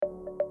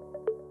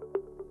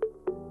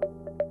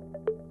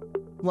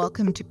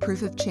Welcome to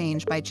Proof of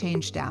Change by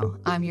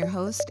ChangeDAO. I'm your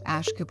host,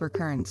 Ash Cooper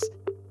Kearns.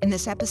 In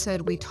this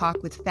episode, we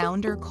talk with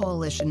Founder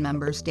Coalition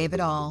members David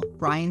All,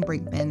 Brian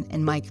Brinkman,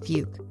 and Mike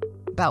Fuke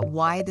about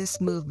why this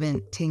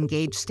movement to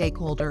engage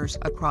stakeholders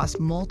across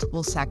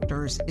multiple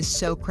sectors is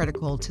so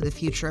critical to the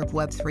future of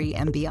Web3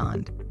 and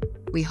beyond.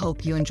 We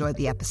hope you enjoyed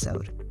the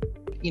episode.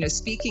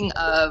 Speaking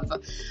of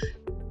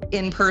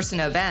in-person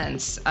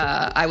events,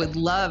 I would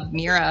love,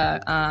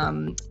 Mira,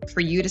 for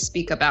you to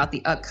speak about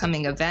the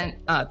upcoming event,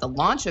 the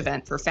launch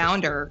event for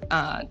Founder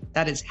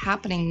that is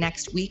happening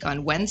next week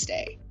on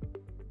Wednesday.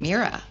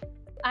 Mira.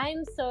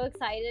 I'm so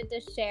excited to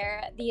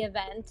share the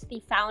event,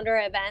 the Founder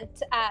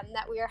event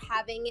that we are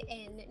having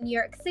in New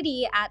York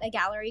City at a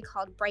gallery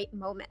called Bright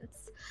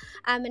Moments.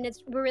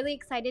 We're really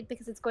excited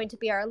because it's going to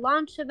be our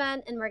launch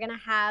event, and we're going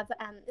to have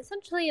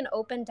essentially an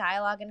open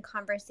dialogue and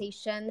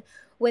conversation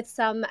with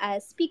some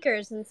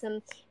speakers and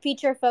some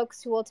feature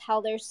folks who will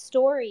tell their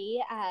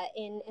story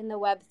in the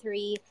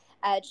Web3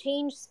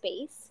 change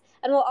space.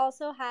 And we'll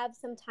also have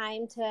some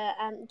time to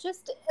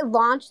just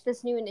launch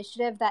this new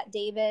initiative that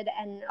David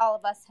and all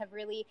of us have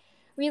really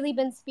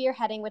been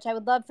spearheading, which I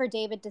would love for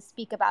David to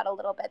speak about a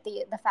little bit,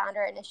 the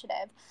Founder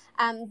Initiative.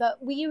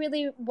 But we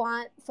really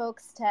want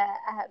folks to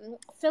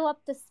fill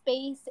up the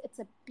space. It's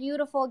a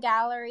beautiful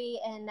gallery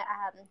in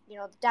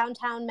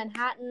downtown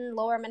Manhattan,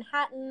 lower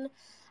Manhattan.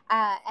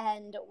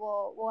 And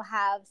we'll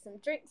have some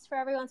drinks for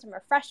everyone, some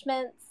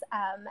refreshments,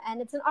 and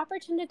it's an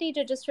opportunity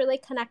to just really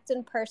connect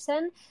in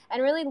person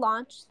and really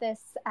launch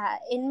this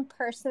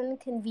in-person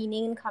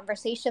convening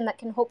conversation that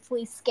can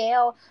hopefully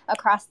scale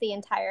across the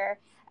entire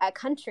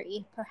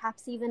country,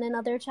 perhaps even in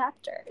other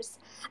chapters.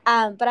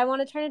 But I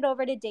want to turn it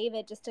over to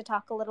David just to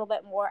talk a little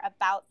bit more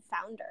about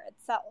Founder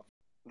itself.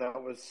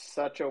 That was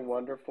such a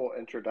wonderful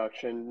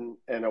introduction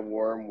and a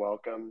warm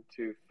welcome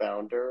to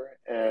Founder,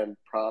 and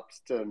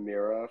props to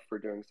Mira for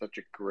doing such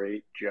a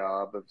great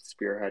job of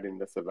spearheading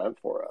this event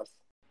for us.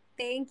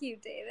 Thank you,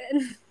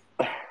 David.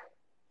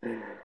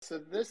 So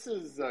this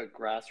is a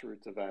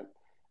grassroots event,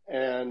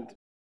 and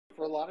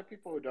for a lot of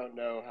people who don't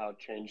know how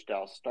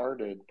ChangeDAO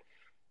started,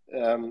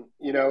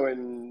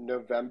 in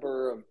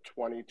November of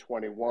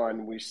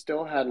 2021, we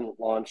still hadn't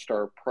launched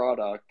our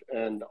product.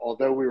 And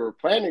although we were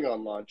planning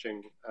on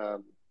launching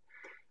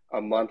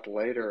a month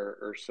later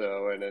or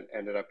so, and it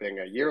ended up being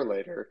a year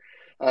later,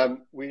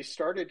 we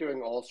started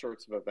doing all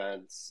sorts of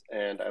events.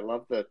 And I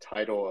love the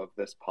title of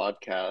this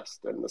podcast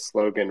and the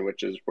slogan,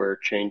 which is where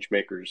change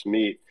makers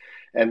meet.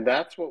 And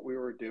that's what we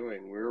were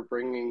doing. We were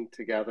bringing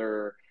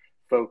together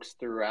folks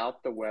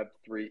throughout the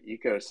Web3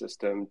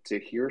 ecosystem to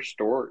hear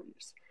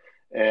stories.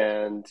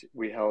 And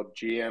we held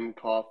GM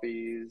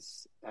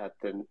coffees at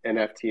the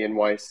NFT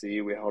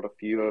NYC. We held a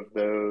few of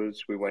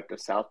those. We went to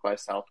South by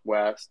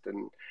Southwest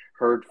and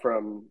heard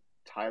from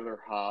Tyler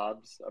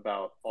Hobbs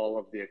about all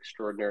of the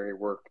extraordinary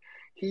work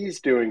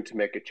he's doing to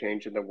make a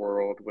change in the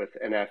world with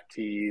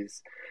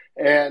NFTs.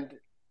 And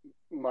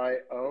my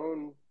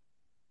own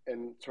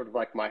and sort of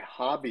like my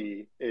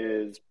hobby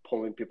is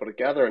pulling people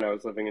together. And I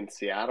was living in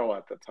Seattle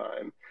at the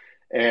time.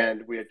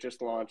 And we had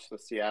just launched the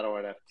Seattle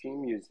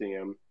NFT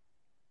Museum.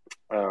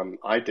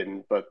 I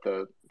didn't, but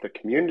the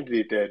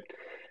community did.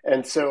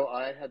 And so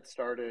I had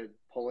started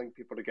pulling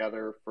people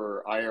together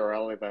for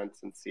IRL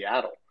events in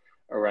Seattle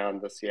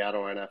around the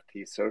Seattle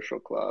NFT Social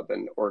Club,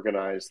 and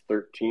organized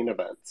 13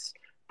 events,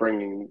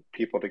 bringing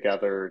people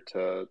together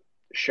to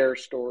share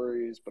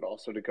stories, but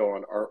also to go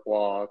on art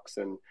walks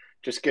and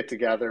just get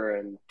together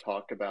and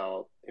talk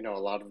about, a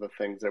lot of the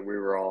things that we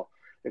were all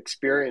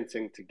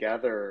experiencing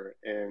together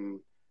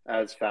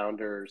as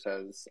founders,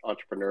 as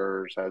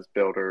entrepreneurs, as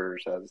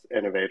builders, as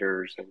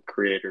innovators and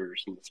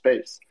creators in the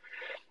space.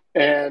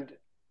 And,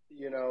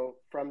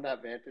 from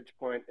that vantage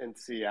point in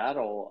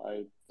Seattle,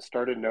 I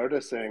started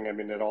noticing,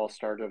 it all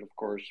started, of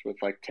course, with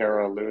like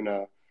Terra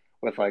Luna,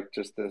 with like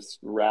just this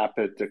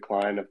rapid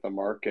decline of the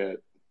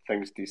market,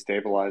 things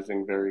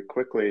destabilizing very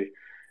quickly,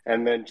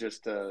 and then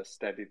just a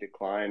steady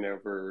decline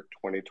over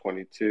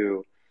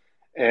 2022.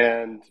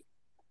 And,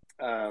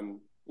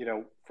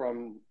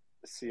 from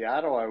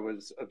Seattle, I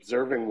was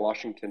observing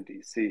Washington,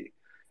 D.C.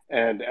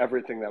 and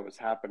everything that was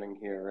happening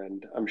here.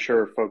 And I'm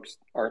sure folks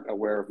aren't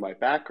aware of my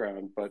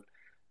background, but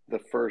the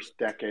first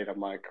decade of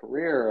my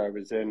career, I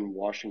was in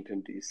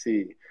Washington,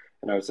 D.C.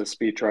 And I was a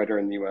speechwriter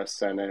in the U.S.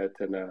 Senate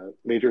and a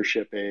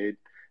leadership aide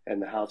in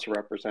the House of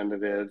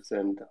Representatives.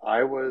 And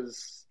I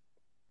was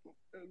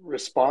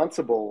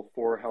responsible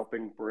for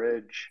helping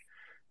bridge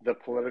the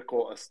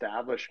political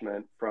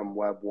establishment from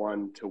Web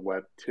 1 to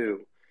Web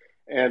 2.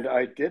 And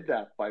I did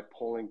that by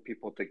pulling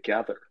people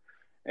together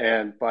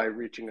and by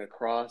reaching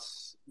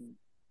across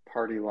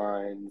party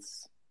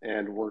lines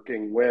and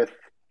working with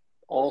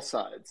all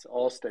sides,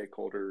 all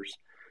stakeholders,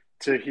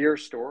 to hear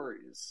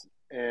stories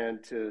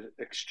and to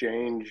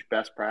exchange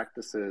best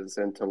practices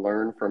and to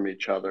learn from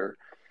each other.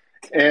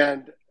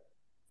 And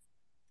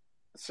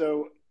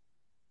so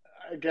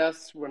I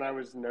guess when I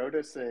was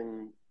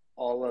noticing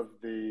all of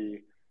the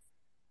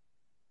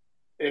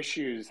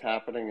issues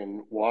happening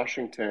in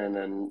Washington,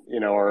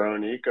 and our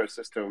own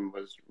ecosystem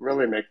was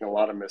really making a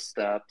lot of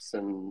missteps.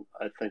 And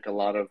I think a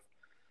lot of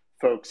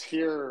folks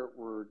here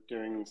were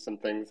doing some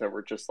things that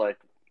were just like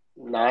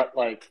not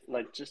like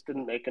just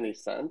didn't make any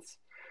sense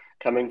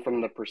coming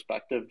from the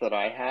perspective that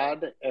I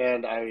had.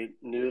 And I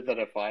knew that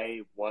if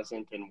I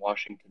wasn't in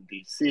Washington,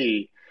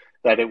 D.C.,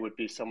 that it would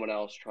be someone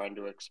else trying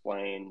to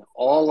explain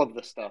all of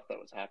the stuff that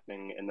was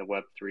happening in the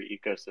Web3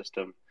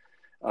 ecosystem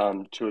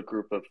to a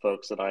group of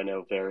folks that I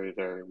know very,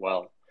 very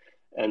well.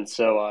 And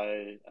so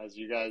as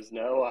you guys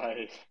know,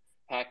 I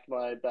packed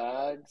my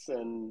bags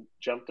and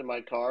jumped in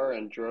my car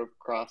and drove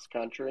cross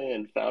country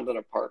and found an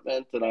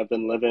apartment. And I've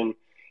been living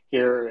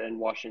here in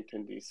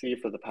Washington, D.C.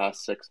 for the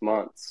past 6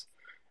 months.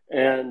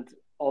 And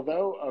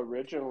although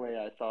originally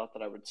I thought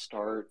that I would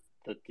start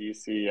the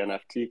DC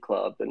NFT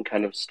Club and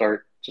kind of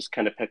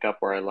pick up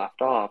where I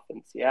left off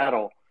in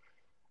Seattle,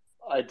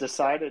 I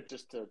decided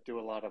just to do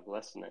a lot of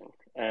listening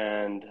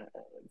and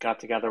got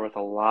together with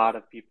a lot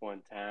of people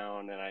in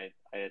town. And I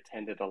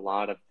attended a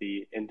lot of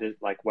the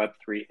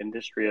Web3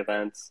 industry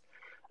events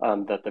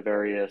that the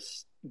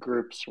various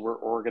groups were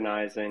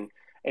organizing,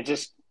 and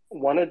just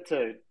wanted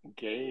to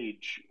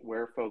gauge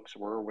where folks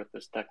were with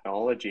this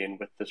technology and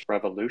with this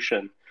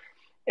revolution.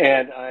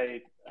 And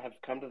I have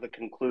come to the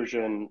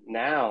conclusion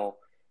now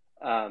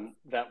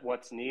that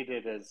what's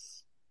needed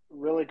is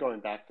really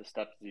going back to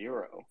step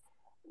zero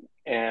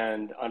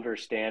and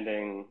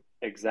understanding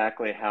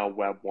exactly how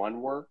Web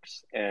 1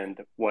 works and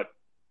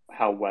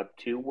how Web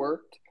 2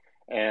 worked.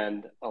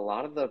 And a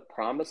lot of the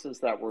promises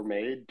that were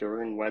made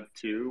during Web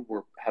 2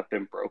 have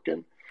been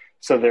broken.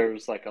 So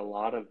there's like a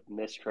lot of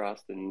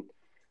mistrust and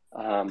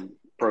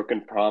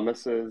broken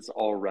promises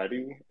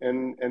already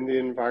in the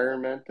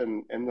environment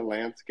and in the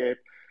landscape.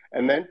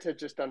 And then to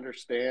just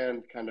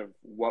understand kind of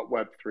what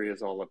Web3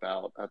 is all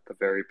about at the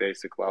very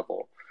basic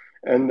level.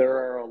 And there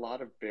are a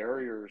lot of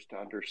barriers to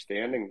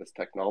understanding this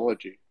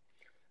technology.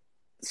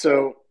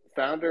 So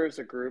Founder is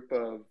a group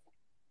of,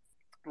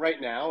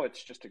 right now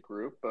it's just a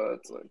group,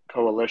 it's a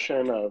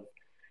coalition of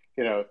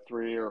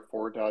 3 or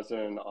 4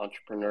 dozen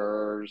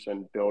entrepreneurs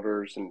and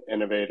builders and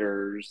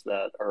innovators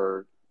that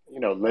are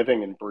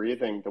living and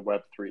breathing the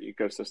Web3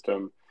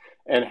 ecosystem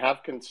and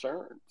have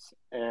concerns.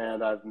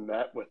 And I've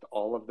met with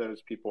all of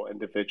those people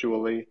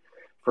individually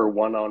for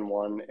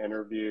one-on-one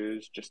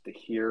interviews, just to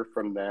hear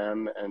from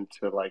them and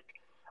to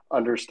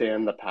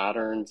understand the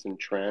patterns and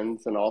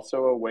trends and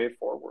also a way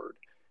forward.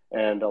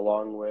 And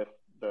along with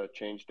the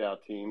Change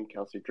DAO team,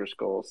 Kelsey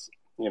Driscoll's,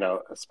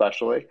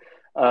 especially,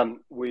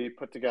 we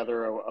put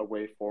together a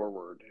way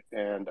forward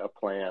and a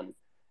plan.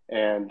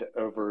 And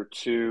over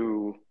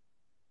two,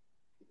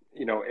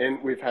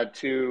 and we've had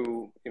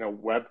 2,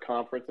 web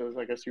conferences,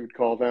 I guess you would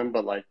call them,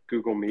 but like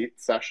Google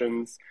Meet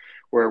sessions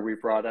where we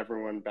brought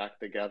everyone back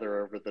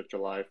together over the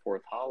July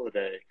 4th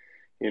holiday,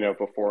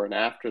 before and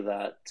after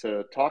that,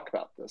 to talk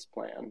about this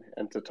plan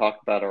and to talk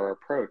about our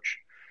approach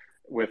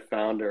with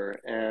Founder.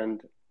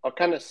 And I'll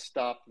kind of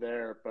stop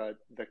there, but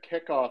the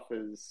kickoff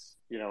is,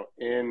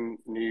 in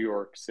New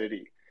York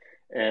City.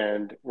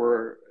 And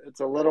it's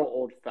a little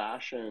old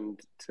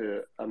fashioned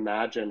to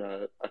imagine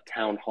a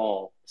town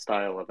hall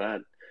style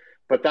event,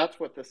 but that's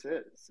what this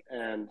is.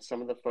 And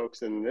some of the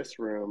folks in this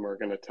room are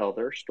going to tell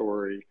their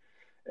story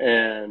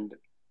and,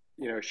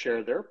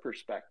 share their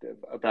perspective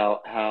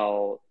about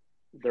how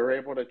they're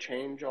able to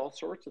change all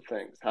sorts of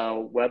things,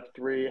 how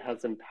Web3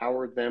 has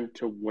empowered them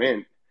to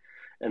win.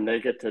 And they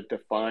get to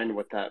define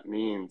what that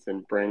means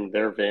and bring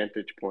their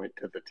vantage point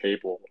to the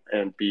table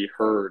and be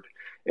heard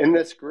in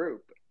this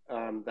group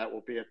that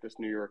will be at this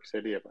New York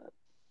City event.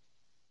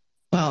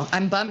 Well,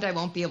 I'm bummed I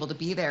won't be able to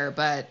be there,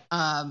 but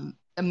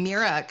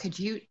Amira, could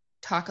you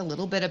talk a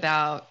little bit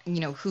about,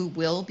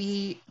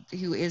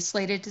 who is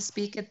slated to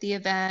speak at the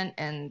event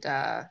and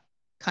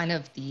kind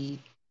of the,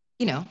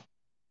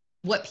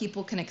 what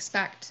people can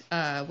expect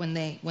when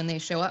they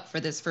show up for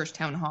this first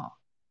town hall?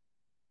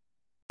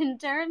 In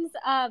terms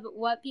of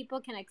what people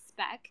can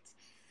expect,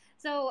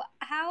 so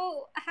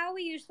how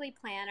we usually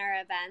plan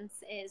our events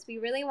is we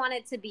really want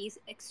it to be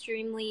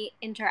extremely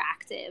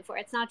interactive, where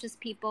it's not just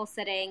people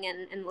sitting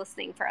and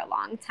listening for a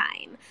long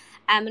time.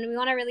 And we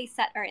want to really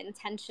set our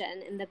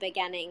intention in the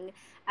beginning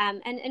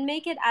and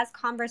make it as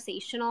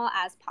conversational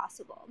as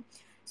possible.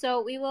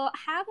 So we will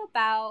have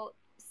about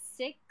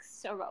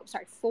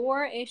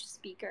 4-ish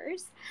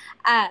speakers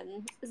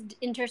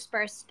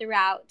interspersed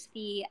throughout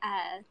the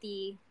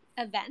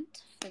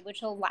event,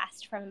 which will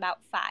last from about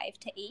 5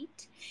 to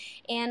 8.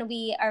 And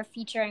we are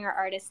featuring our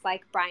artists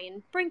like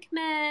Brian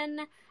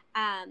Brinkman,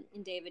 and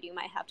David, you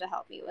might have to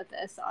help me with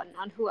this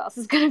on who else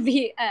is going to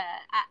be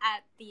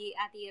at the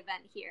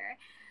event here.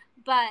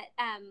 But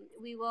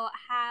we will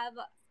have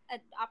an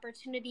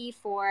opportunity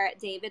for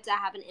David to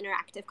have an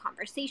interactive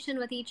conversation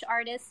with each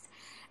artist.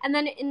 And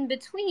then in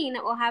between,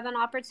 we'll have an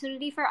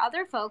opportunity for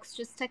other folks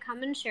just to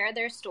come and share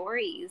their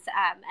stories.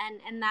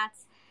 And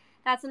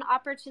that's an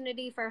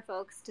opportunity for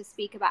folks to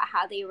speak about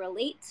how they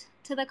relate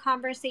to the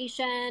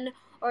conversation,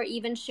 or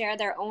even share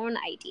their own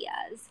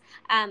ideas.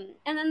 And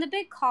then the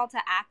big call to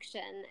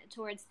action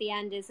towards the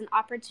end is an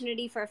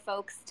opportunity for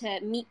folks to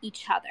meet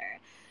each other.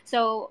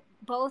 So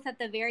both at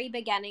the very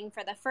beginning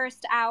for the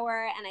first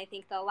hour, and I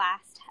think the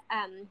last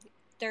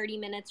 30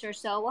 minutes or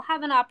so, we'll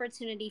have an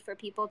opportunity for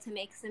people to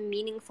make some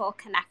meaningful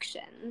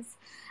connections.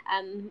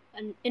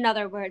 In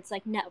other words,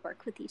 like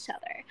network with each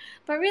other,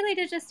 but really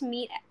to just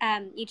meet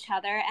each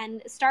other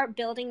and start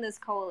building this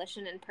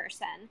coalition in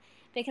person.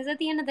 Because at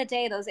the end of the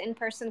day, those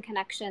in-person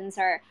connections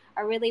are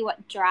really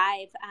what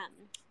drive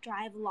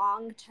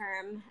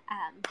long-term,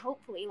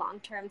 hopefully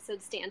long-term,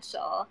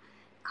 substantial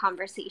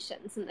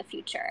conversations in the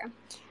future.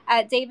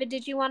 David,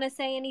 did you want to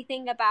say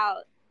anything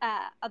about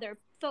other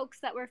folks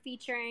that we're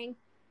featuring?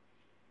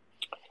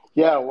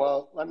 Yeah,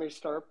 well, let me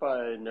start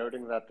by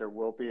noting that there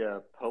will be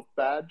a Pope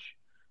badge.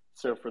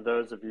 So for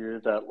those of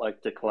you that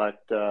like to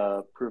collect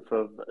proof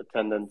of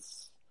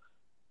attendance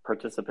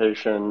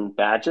participation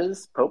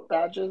badges, Pope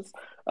badges,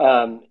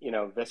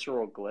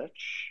 Visceral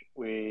Glitch,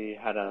 we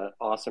had an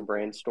awesome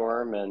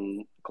brainstorm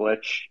and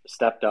Glitch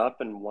stepped up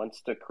and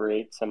wants to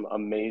create some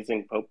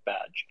amazing Pope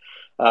badge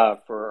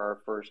for our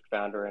first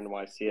Founder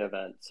NYC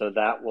event. So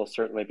that will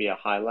certainly be a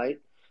highlight.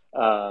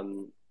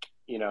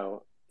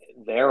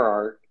 Their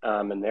art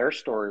and their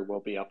story will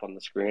be up on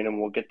the screen, and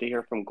we'll get to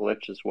hear from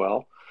Glitch as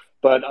well.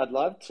 But I'd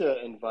love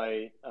to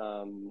invite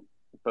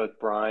both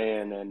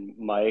Brian and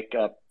Mike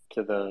up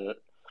to the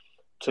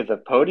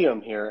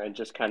podium here and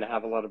just kind of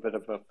have a little bit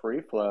of a free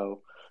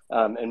flow.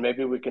 And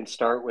maybe we can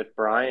start with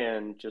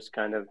Brian, just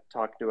kind of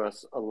talk to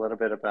us a little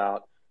bit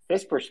about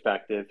his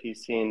perspective.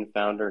 He's seen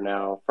Founder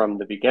now from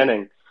the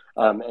beginning,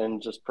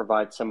 and just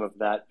provide some of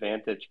that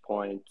vantage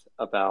point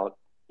about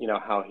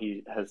how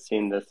he has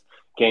seen this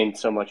gain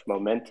so much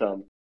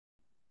momentum.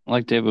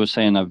 Like David was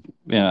saying,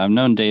 I've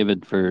known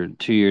David for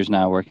 2 years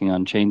now, working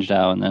on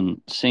ChangeDAO, and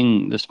then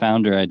seeing this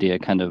Founder idea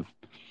kind of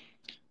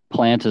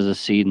plant as a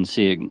seed and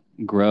see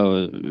it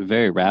grow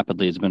very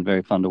rapidly. It's been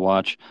very fun to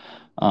watch.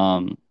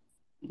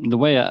 The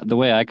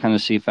way I kind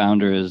of see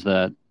Founder is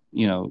that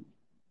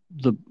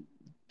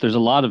there's a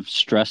lot of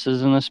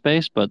stresses in this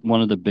space, but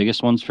one of the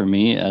biggest ones for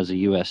me as a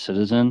U.S.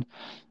 citizen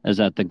is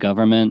that the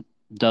government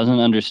doesn't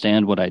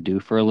understand what I do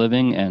for a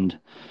living, and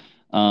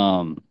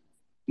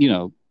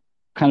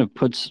kind of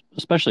puts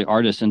especially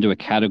artists into a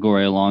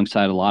category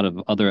alongside a lot of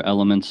other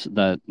elements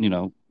that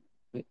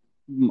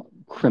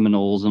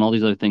criminals and all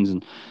these other things,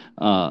 and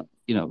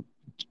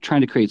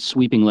trying to create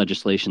sweeping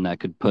legislation that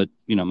could put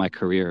my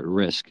career at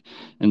risk.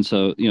 And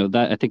so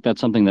that I think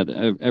that's something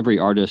that every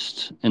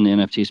artist in the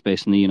NFT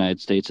space in the United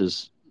States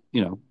is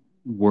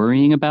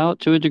worrying about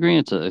to a degree.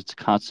 It's a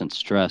constant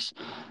stress.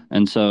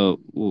 And so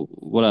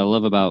what I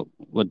love about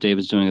what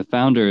David's doing with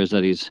Founder is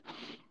that he's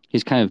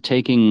kind of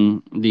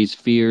taking these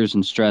fears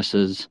and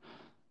stresses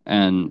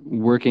and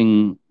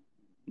working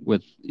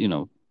with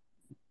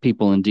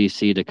people in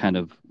DC to kind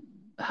of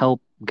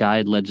help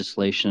guide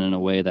legislation in a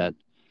way that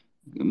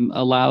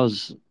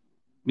allows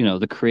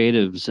the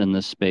creatives in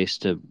this space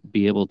to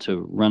be able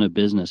to run a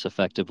business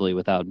effectively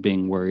without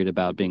being worried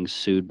about being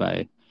sued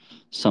by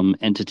some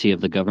entity of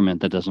the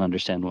government that doesn't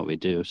understand what we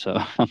do.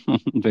 So I'm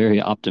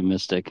very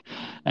optimistic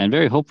and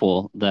very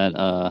hopeful that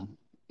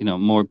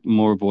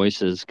more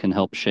voices can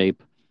help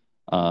shape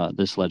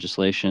this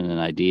legislation and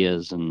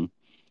ideas and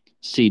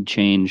seed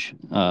change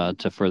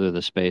to further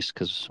the space,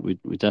 because we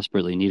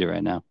desperately need it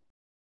right now.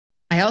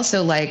 I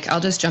also I'll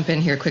just jump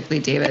in here quickly,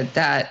 David,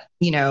 that,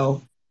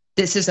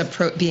 this is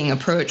being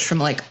approached from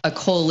like a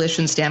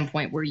coalition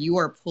standpoint where you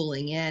are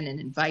pulling in and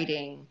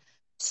inviting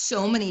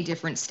so many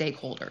different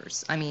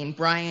stakeholders. I mean,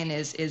 Brian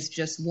is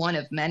just one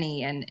of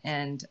many.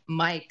 And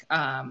Mike,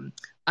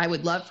 I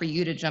would love for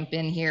you to jump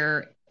in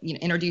here,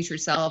 introduce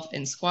yourself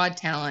and Squad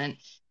Talent,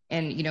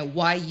 and,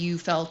 why you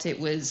felt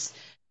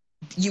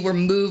you were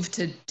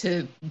moved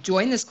to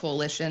join this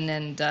coalition,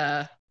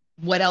 and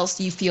what else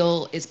do you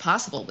feel is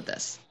possible with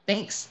this?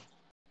 Thanks.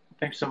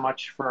 Thanks so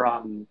much for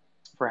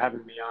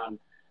having me on.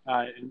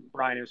 And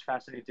Brian, it was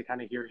fascinating to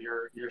kind of hear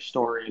your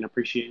story, and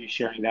appreciate you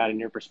sharing that and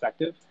your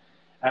perspective.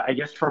 I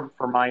guess from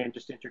my end,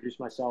 just to introduce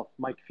myself,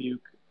 Mike Fuke,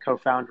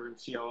 co-founder and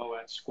COO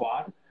at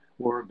Squad.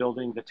 We're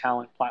building the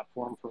talent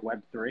platform for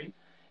Web3.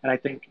 And I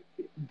think,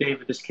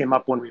 David, this came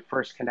up when we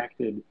first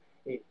connected.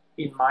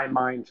 In my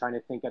mind, trying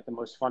to think at the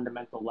most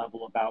fundamental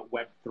level about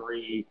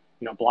Web3,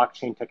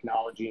 blockchain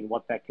technology and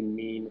what that can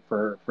mean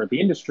for the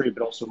industry,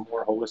 but also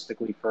more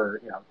holistically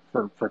for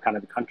kind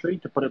of the country,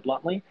 to put it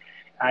bluntly.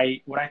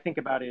 What I think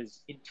about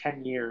is, in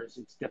 10 years,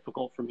 it's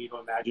difficult for me to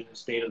imagine a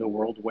state of the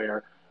world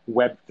where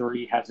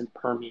Web3 hasn't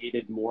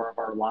permeated more of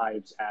our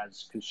lives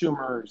as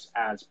consumers,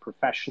 as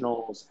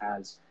professionals,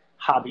 as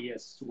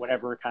hobbyists,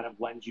 whatever kind of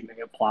lens you may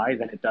apply,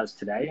 than it does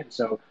today. And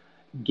so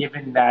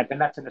given that,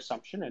 and that's an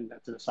assumption,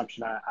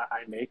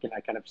 I make, and I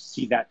kind of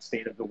see that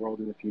state of the world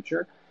in the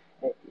future.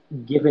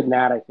 Given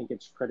that, I think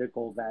it's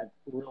critical that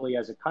really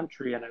as a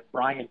country, and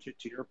Brian,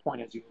 to your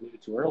point, as you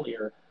alluded to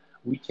earlier,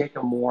 we take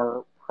a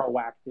more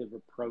proactive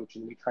approach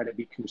and we try to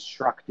be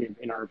constructive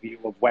in our view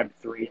of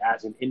Web3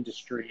 as an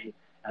industry,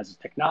 as a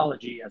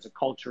technology, as a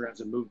culture,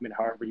 as a movement,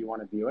 however you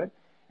want to view it.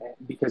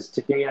 because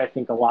today I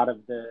think a lot of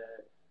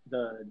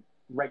the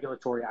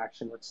regulatory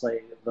action, let's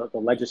say the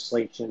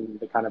legislation,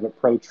 the kind of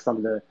approach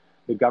from the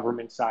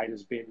government side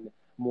has been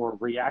more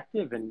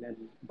reactive. And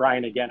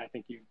Brian, again, I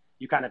think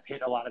you kind of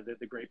hit a lot of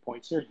the great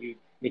points here.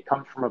 It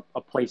comes from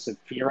a place of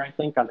fear, I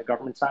think, on the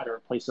government side, or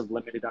a place of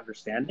limited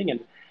understanding. And,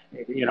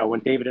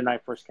 when David and I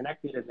first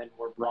connected, and then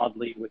more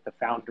broadly with the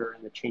founder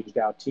and the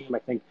ChangeDAO team, I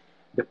think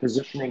the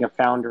positioning of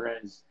founder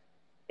as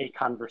a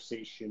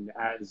conversation,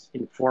 as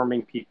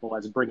informing people,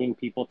 as bringing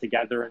people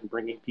together and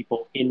bringing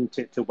people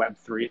into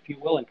Web3, if you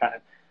will, and kind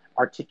of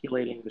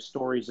articulating the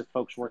stories of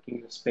folks working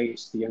in the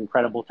space, the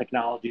incredible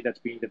technology that's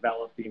being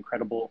developed, the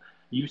incredible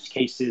use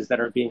cases that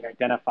are being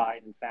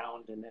identified and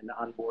found, and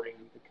onboarding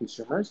the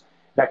consumers.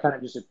 That kind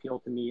of just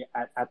appealed to me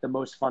at the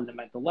most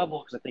fundamental level,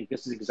 because I think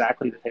this is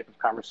exactly the type of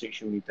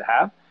conversation we need to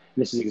have.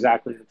 And this is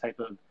exactly the type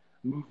of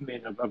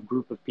movement of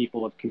group of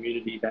people, of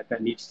community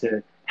that needs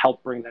to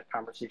help bring that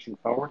conversation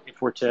forward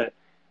if we're to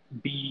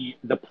be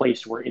the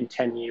place where in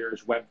 10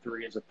 years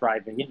Web3 is a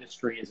thriving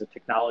industry, is a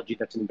technology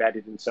that's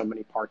embedded in so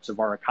many parts of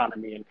our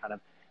economy and kind of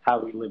how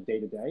we live day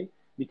to day.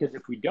 Because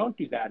if we don't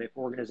do that, if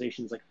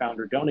organizations like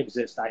Founder don't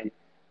exist,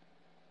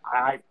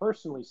 I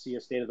personally see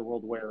a state of the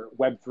world where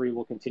Web3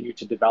 will continue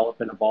to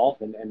develop and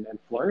evolve and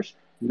flourish,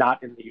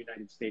 not in the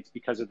United States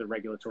because of the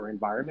regulatory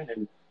environment.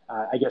 And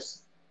I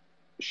guess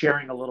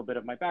sharing a little bit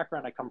of my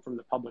background, I come from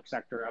the public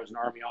sector. I was an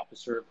Army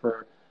officer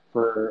for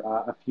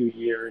a few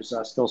years,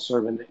 still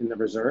serving in the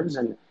reserves.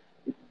 And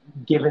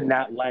given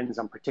that lens,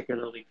 I'm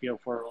particularly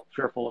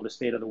fearful of a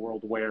state of the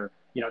world where,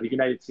 the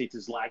United States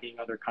is lagging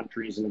other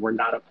countries, and we're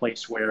not a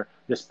place where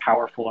this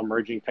powerful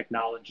emerging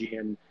technology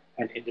and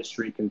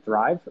industry can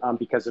thrive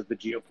because of the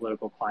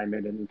geopolitical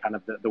climate and kind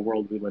of the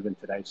world we live in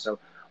today. So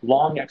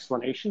long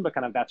explanation, but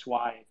kind of that's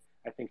why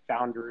I think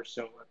Founder is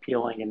so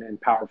appealing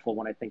and powerful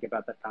when I think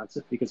about that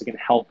concept, because it can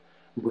help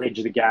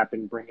bridge the gap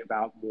and bring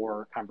about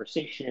more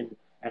conversation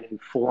and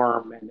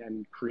inform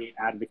and create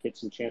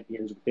advocates and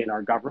champions within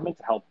our government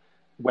to help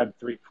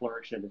Web3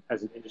 flourish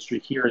as an industry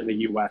here in the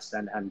US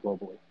and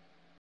globally.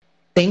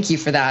 Thank you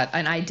for that.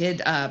 And I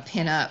did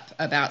pin up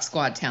about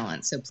Squad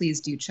Talent. So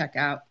please do check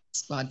out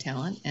Squad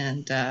Talent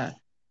and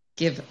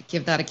give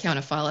that account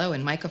a follow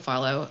and Mike a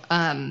follow.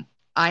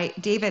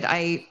 David,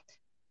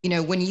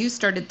 when you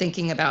started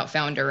thinking about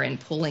Founder and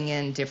pulling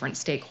in different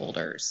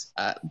stakeholders,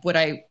 what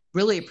I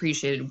really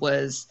appreciated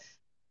was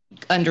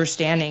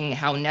understanding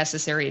how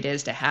necessary it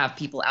is to have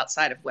people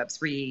outside of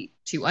Web3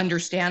 to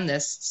understand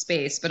this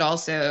space, but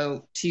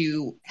also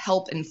to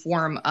help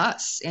inform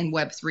us in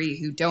Web3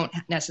 who don't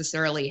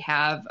necessarily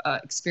have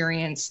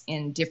experience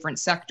in different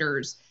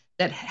sectors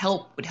that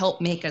would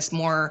help make us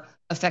more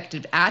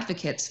effective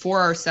advocates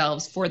for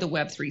ourselves, for the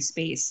Web3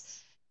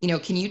 space.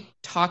 Can you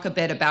talk a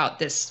bit about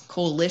this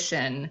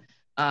coalition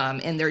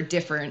and their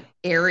different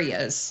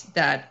areas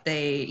that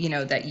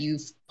that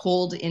you've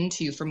pulled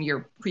into from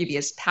your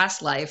previous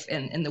past life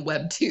in the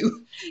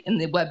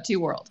Web2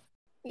 world?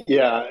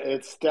 Yeah,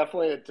 it's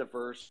definitely a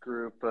diverse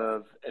group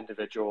of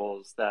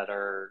individuals that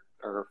are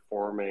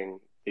forming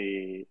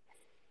the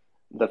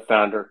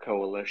Founder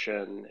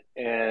Coalition.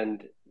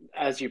 And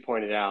as you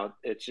pointed out,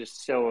 it's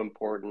just so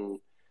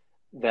important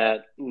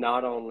that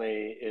not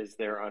only is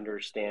there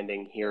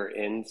understanding here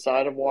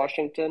inside of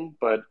Washington,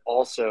 but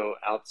also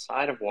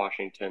outside of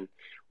Washington,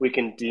 we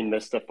can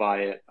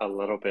demystify it a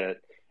little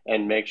bit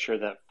and make sure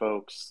that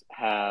folks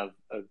have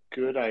a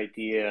good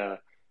idea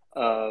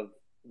of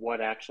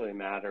what actually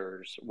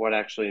matters, what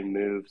actually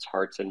moves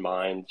hearts and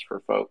minds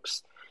for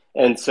folks.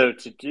 And so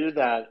to do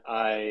that,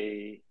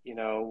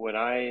 when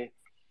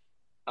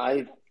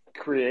I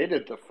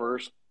created the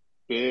first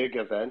big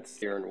events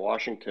here in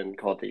Washington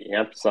called the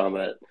AMP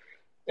Summit,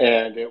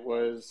 and it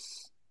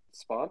was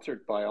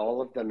sponsored by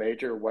all of the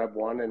major Web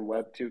 1 and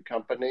Web 2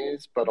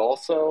 companies, but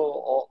also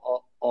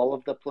all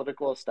of the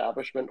political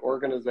establishment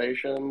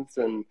organizations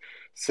and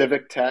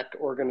civic tech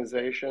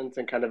organizations,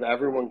 and kind of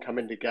everyone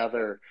coming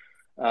together,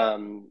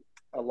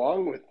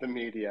 along with the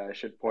media, I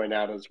should point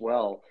out as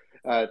well,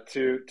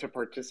 to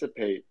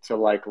participate, to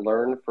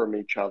learn from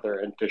each other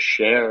and to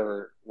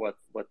share what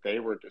they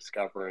were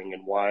discovering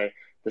and why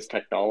this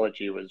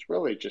technology was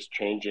really just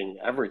changing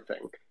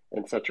everything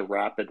in such a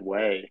rapid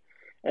way.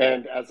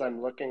 And as I'm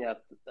looking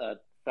at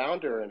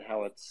Founder and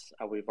how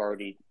we've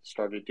already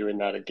started doing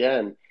that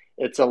again,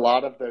 it's a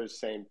lot of those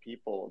same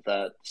people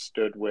that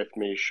stood with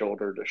me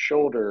shoulder to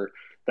shoulder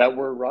that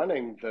were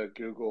running the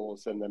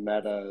Googles and the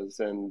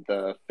Metas and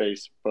the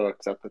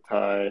Facebooks at the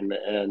time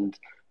and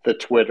the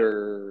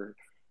Twitter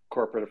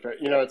corporate affairs.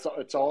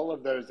 It's all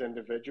of those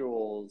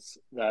individuals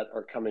that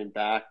are coming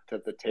back to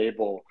the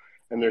table,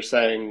 and they're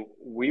saying,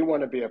 we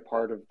want to be a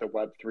part of the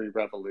Web3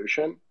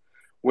 revolution.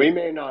 We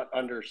may not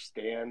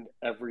understand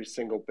every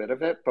single bit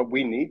of it, but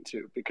we need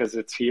to, because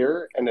it's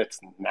here and it's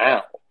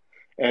now,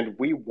 and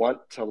we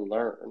want to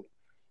learn.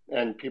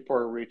 And people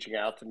are reaching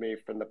out to me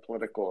from the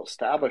political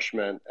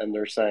establishment, and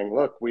they're saying,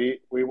 look, we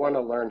want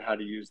to learn how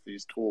to use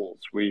these tools.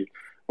 We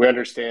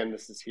understand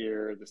this is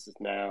here, this is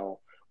now.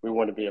 We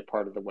want to be a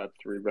part of the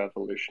Web3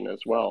 revolution as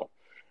well.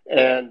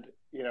 And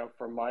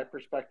from my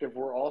perspective,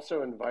 we're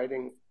also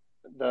inviting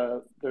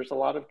there's a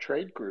lot of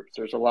trade groups,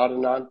 there's a lot of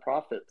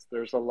nonprofits,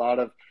 there's a lot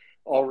of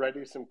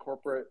already some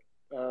corporate,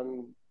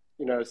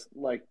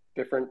 like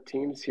different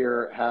teams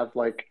here have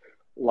like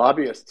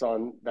lobbyists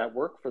on that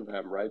work for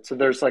them, right? So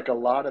there's like a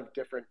lot of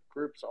different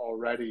groups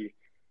already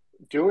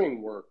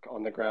doing work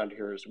on the ground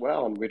here as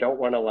well. And we don't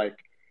want to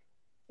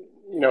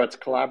it's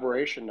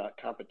collaboration, not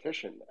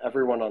competition.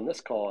 Everyone on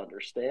this call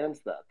understands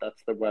that.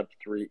 That's the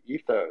Web3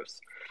 ethos.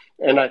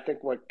 And I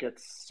think what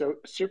gets so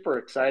super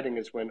exciting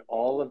is when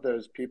all of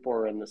those people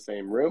are in the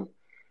same room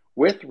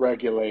with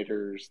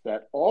regulators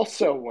that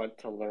also want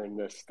to learn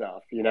this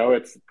stuff.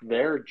 It's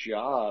their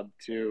job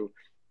to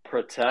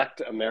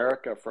protect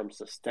America from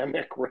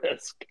systemic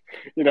risk.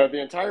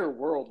 The entire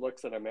world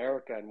looks at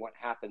America and what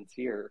happens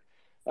here.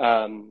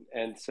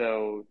 And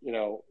so,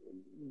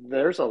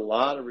 there's a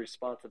lot of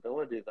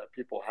responsibility that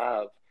people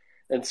have.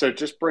 And so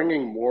just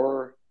bringing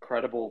more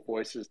credible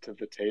voices to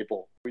the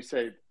table. We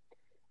say,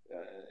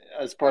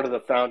 as part of the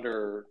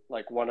founder,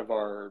 like one of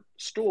our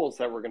stools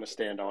that we're going to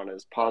stand on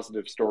is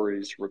positive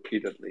stories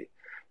repeatedly,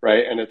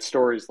 right? And it's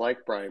stories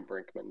like Brian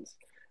Brinkman's.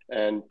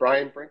 And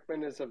Brian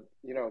Brinkman is a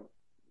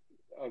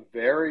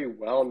very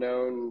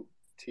well-known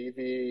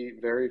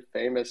very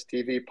famous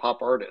TV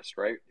pop artist,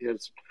 right?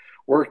 He's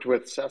worked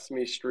with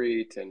Sesame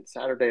Street and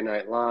Saturday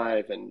Night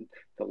Live and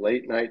The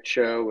Late Night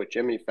Show with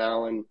Jimmy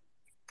Fallon,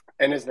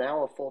 and is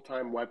now a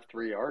full-time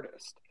Web3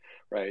 artist,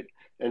 right?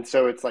 And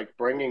so it's like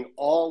bringing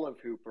all of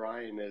who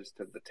Brian is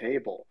to the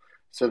table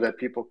so that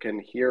people can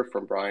hear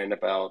from Brian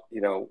about,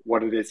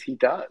 what it is he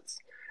does.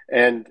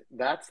 And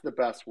that's the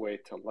best way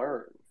to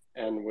learn.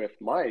 And with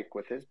Mike,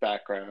 with his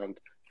background,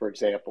 for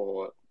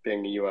example,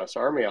 being a U.S.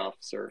 Army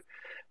officer,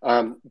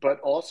 but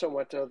also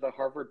went to the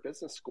Harvard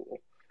Business School.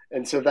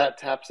 And so that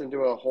taps into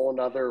a whole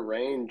nother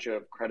range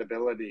of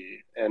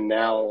credibility. And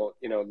now,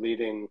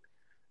 leading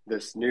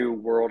this new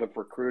world of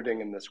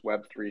recruiting in this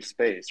Web3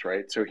 space,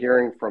 right? So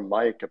hearing from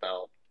Mike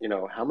about,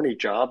 how many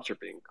jobs are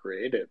being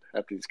created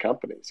at these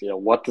companies,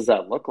 what does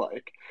that look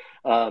like?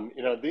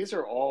 These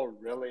are all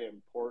really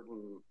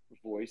important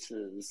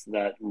voices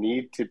that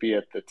need to be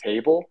at the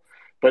table,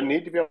 but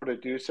need to be able to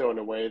do so in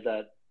a way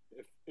that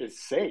is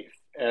safe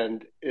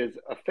and is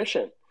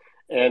efficient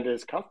and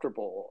is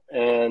comfortable.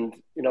 And,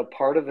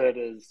 part of it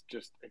is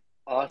just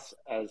us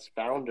as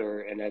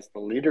founder and as the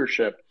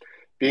leadership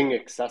being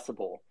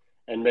accessible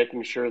and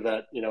making sure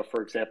that,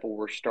 for example,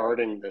 we're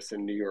starting this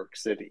in New York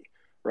City,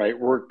 right?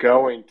 We're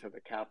going to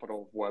the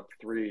capital of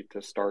Web3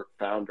 to start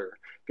Founder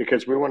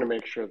because we want to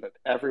make sure that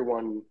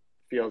everyone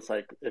feels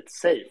like it's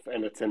safe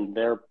and it's in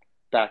their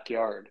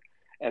backyard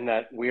and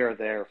that we are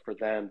there for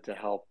them to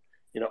help,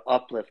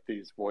 uplift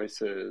these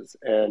voices.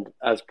 And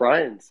as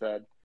Brian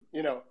said,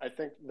 I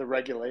think the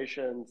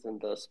regulations and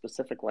the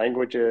specific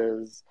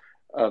languages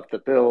of the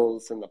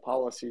bills and the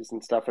policies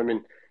and stuff,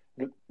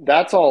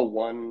 that's all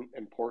one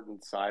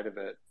important side of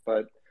it.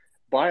 But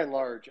by and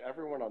large,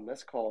 everyone on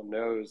this call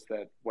knows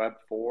that Web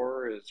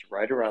 4 is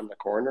right around the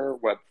corner.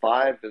 Web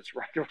 5 is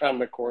right around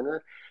the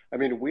corner.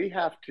 We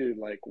have to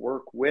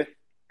work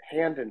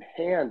hand in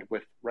hand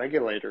with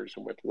regulators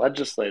and with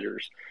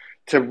legislators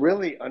to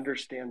really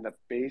understand the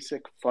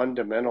basic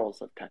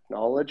fundamentals of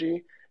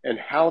technology and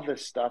how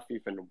this stuff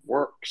even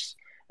works.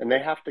 And they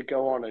have to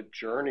go on a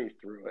journey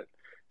through it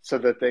so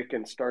that they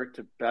can start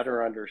to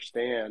better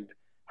understand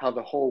how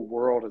the whole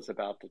world is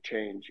about to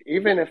change,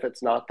 even if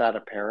it's not that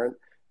apparent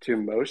to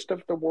most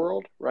of the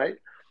world, right?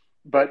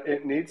 But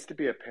it needs to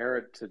be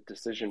apparent to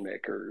decision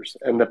makers.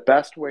 And the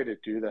best way to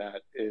do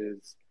that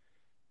is,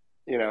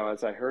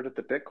 as I heard at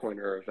the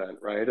Bitcoiner event,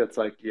 right? It's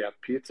like you have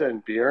pizza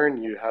and beer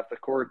and you have the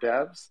core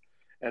devs,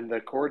 and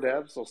the core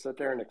devs will sit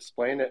there and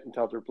explain it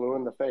until they're blue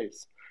in the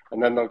face.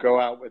 And then they'll go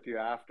out with you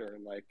after.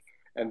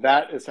 And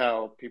that is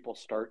how people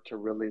start to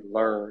really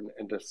learn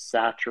and to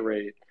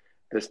saturate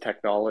this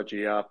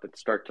technology up and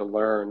start to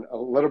learn a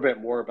little bit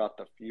more about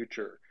the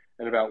future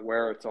and about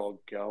where it's all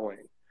going.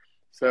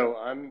 So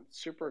I'm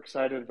super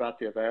excited about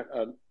the event.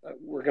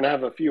 We're going to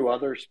have a few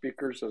other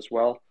speakers as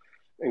well,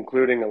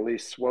 including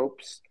Elise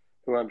Swopes,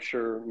 who I'm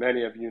sure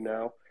many of you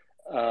know,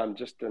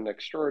 just an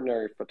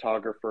extraordinary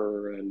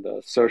photographer and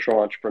a social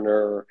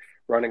entrepreneur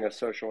running a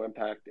social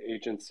impact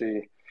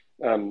agency.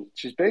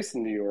 She's based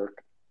in New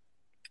York,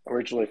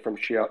 originally from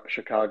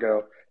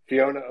Chicago.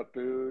 Fiona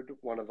Abood,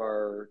 one of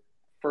our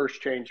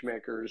first change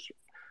makers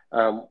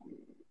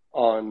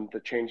on the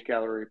Change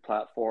Gallery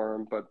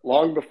platform. But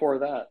long before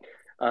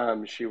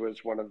that, she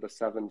was one of the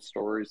 7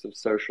 stories of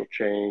social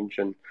change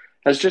and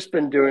has just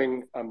been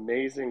doing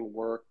amazing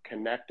work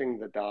connecting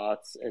the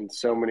dots in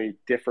so many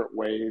different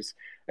ways,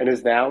 and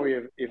is now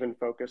even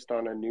focused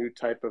on a new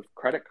type of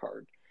credit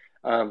card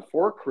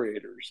for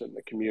creators in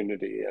the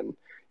community. And,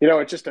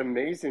 it's just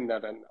amazing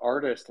that an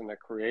artist and a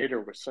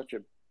creator with such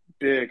a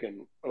big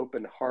and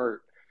open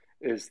heart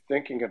is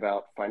thinking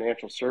about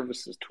financial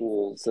services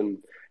tools and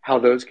how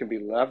those can be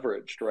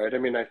leveraged, right?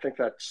 I think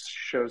that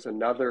shows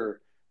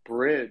another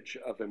bridge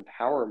of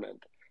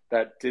empowerment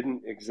that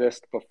didn't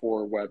exist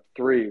before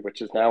Web3,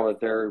 which is now a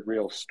very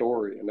real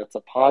story, and it's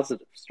a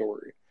positive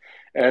story.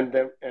 And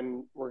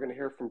we're going to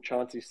hear from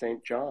Chauncey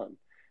St. John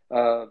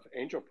of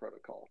Angel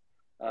Protocol,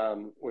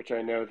 which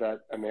I know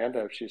that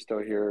Amanda, if she's still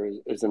here,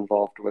 is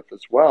involved with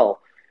as well.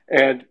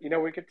 And,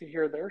 we get to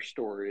hear their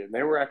story. And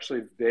they were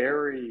actually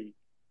very,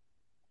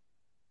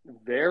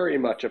 very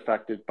much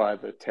affected by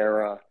the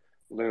Terra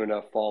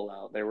Luna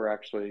fallout. They were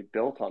actually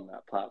built on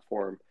that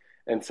platform.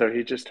 And so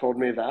he just told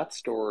me that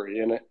story.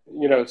 And,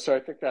 so I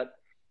think that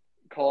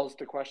calls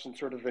to question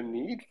sort of the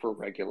need for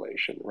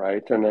regulation,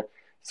 right? And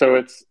so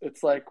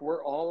it's like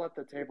we're all at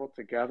the table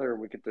together,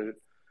 and we get to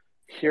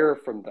hear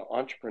from the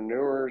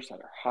entrepreneurs that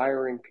are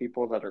hiring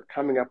people, that are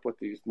coming up with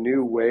these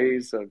new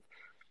ways of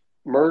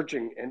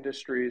merging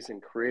industries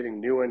and creating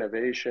new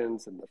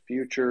innovations in the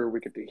future. We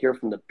get to hear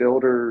from the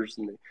builders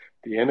and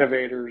the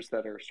innovators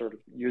that are sort of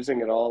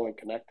using it all and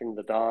connecting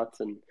the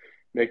dots and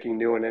making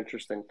new and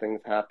interesting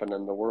things happen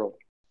in the world.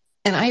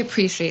 And I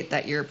appreciate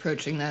that you're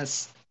approaching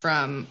this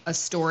from a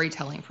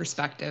storytelling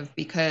perspective,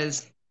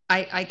 because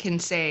I can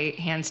say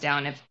hands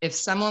down, if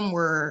someone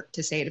were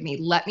to say to me,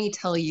 let me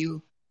tell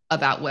you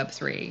about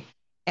Web3,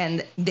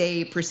 and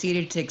they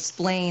proceeded to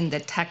explain the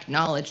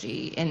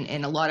technology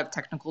in a lot of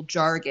technical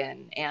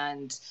jargon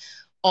and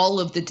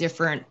all of the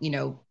different,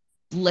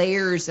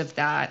 layers of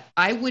that,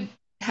 I would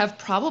have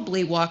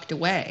probably walked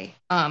away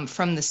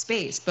from the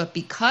space. But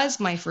because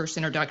my first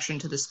introduction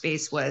to the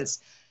space was,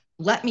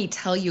 let me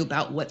tell you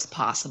about what's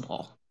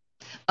possible,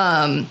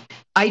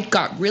 I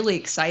got really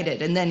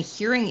excited. And then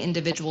hearing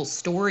individual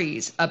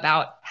stories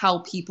about how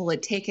people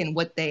had taken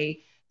what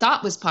they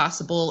thought was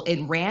possible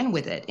and ran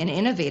with it and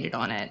innovated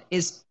on it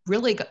is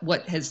really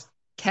what has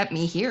kept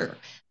me here,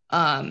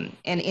 and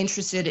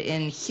interested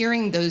in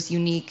hearing those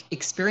unique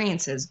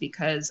experiences,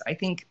 because I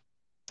think,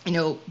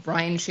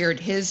 Brian shared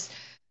his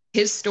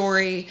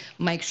story,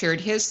 Mike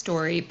shared his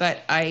story,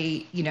 but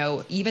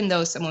even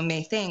though someone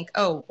may think,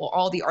 oh, well,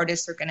 all the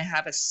artists are going to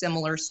have a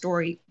similar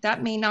story,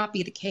 that may not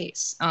be the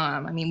case.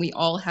 We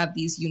all have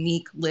these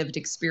unique lived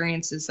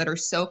experiences that are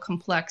so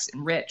complex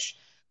and rich,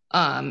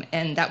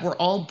 and that we're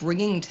all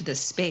bringing to this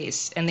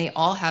space, and they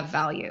all have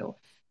value.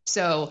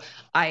 So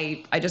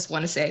I just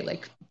want to say,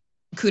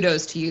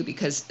 kudos to you,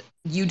 because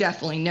you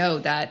definitely know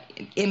that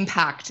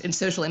impact and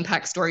social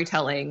impact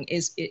storytelling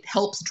it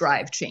helps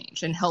drive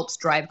change and helps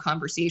drive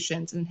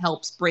conversations and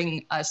helps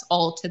bring us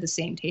all to the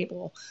same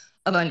table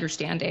of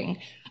understanding.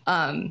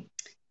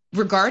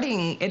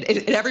 Regarding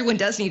it, everyone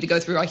does need to go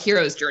through a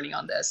hero's journey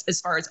on this,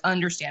 as far as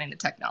understanding the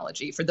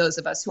technology. For those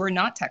of us who are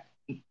not tech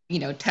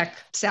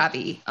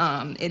savvy,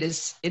 it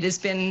has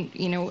been,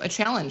 a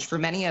challenge for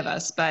many of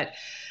us. But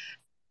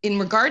in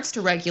regards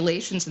to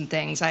regulations and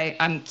things,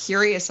 I'm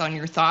curious on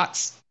your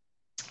thoughts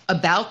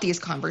about these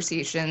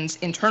conversations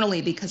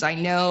internally, because I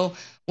know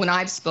when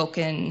I've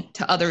spoken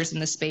to others in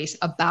the space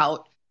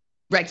about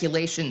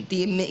regulation,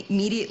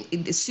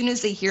 immediately, as soon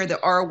as they hear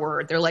the R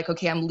word, they're like,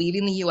 okay, I'm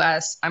leaving the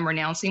US, I'm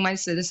renouncing my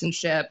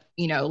citizenship,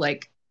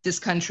 this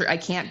country, I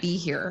can't be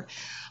here.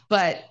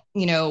 But,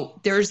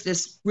 there's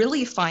this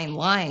really fine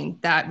line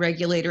that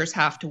regulators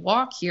have to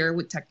walk here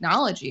with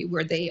technology,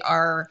 where they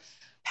are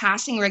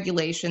passing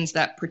regulations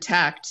that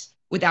protect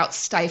without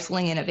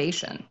stifling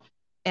innovation.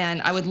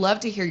 And I would love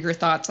to hear your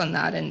thoughts on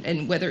that,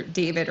 and whether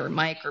David or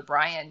Mike or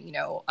Brian,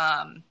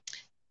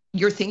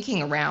 you're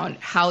thinking around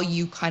how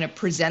you kind of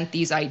present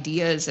these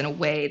ideas in a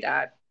way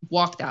that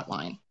walk that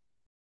line.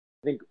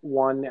 I think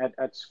one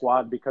at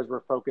Squad, because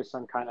we're focused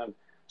on kind of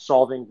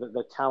solving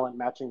the talent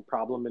matching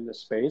problem in the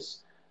space,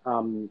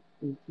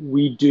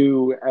 we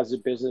do, as a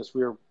business,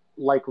 we're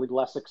likely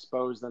less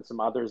exposed than some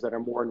others that are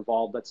more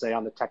involved, let's say,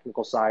 on the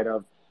technical side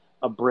of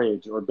a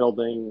bridge or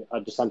building a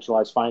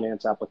decentralized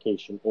finance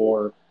application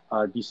or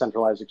a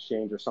decentralized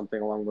exchange or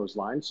something along those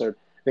lines. So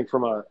I think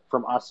from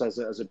us as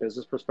a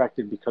business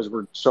perspective, because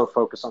we're so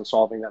focused on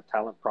solving that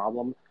talent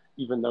problem,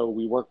 even though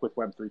we work with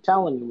Web3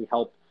 talent and we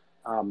help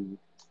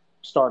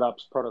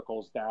startups,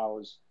 protocols,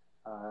 DAOs,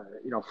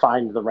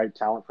 find the right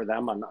talent for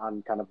them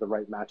on kind of the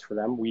right match for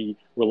them, we're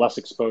less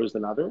exposed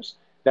than others.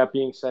 That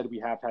being said, we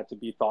have had to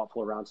be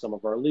thoughtful around some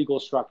of our legal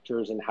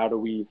structures and how do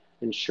we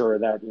ensure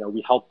that,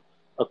 we help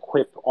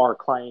equip our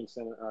clients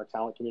and our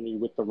talent community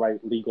with the right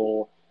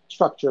legal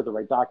structure, the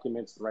right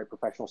documents, the right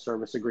professional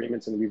service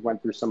agreements. And we've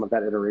went through some of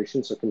that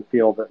iteration, so can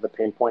feel the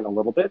pain point a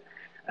little bit.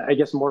 I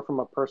guess more from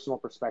a personal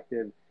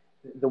perspective,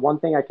 the one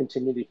thing I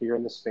continue to hear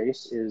in the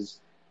space is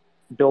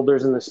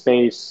builders in the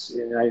space,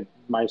 and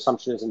my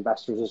assumption is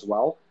investors as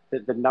well,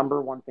 that the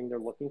number one thing they're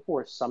looking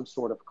for is some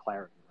sort of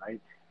clarity,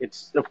 right?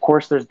 It's, of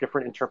course, there's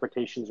different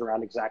interpretations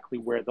around exactly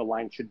where the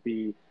line should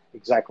be,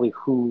 exactly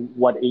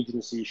what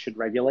agencies should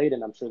regulate.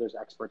 And I'm sure there's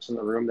experts in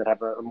the room that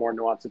have a more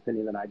nuanced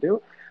opinion than I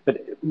do. But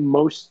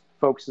most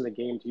folks in the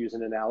game, to use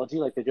an analogy,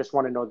 they just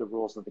want to know the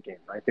rules of the game,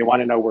 right? They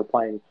want to know we're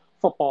playing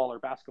football or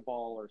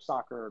basketball or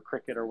soccer or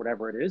cricket or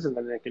whatever it is, and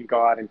then they can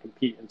go out and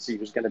compete and see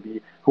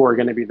who are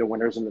going to be the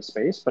winners in the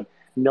space. But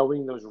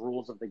knowing those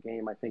rules of the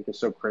game, I think, is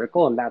so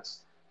critical. And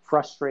that's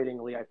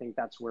frustratingly, I think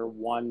that's where,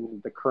 one,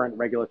 the current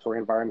regulatory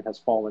environment has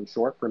fallen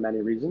short for many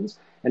reasons,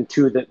 and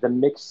two, the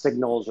mixed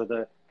signals or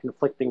the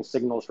conflicting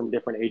signals from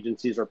different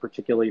agencies are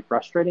particularly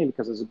frustrating,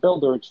 because as a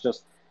builder, it's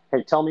just,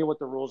 hey, tell me what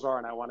the rules are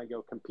and I want to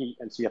go compete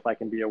and see if I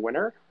can be a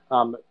winner.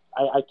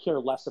 I care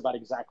less about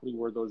exactly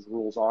where those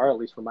rules are, at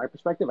least from my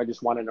perspective. I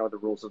just want to know the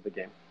rules of the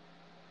game.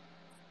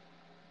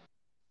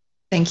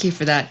 Thank you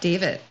for that,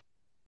 David.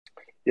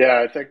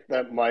 Yeah, I think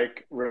that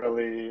Mike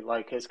really,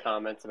 like his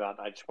comments about,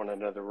 I just want to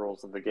know the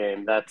rules of the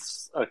game.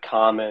 That's a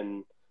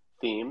common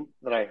theme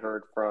that I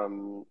heard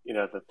from,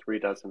 the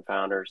 36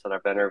 founders that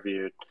I've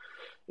interviewed,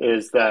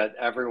 is that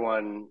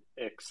everyone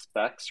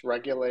expects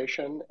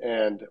regulation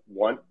and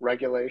want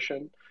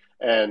regulation.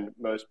 And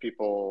most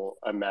people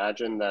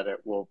imagine that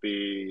it will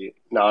be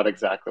not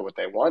exactly what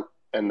they want,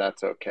 and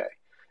that's okay.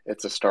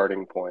 It's a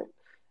starting point.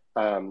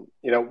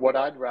 What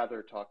I'd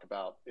rather talk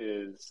about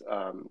is,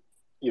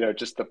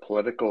 just the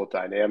political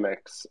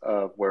dynamics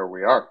of where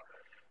we are.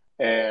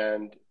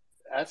 And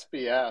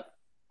SBF,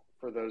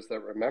 for those that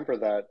remember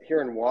that,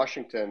 here in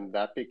Washington,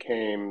 that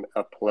became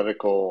a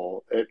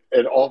political,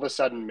 it all of a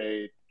sudden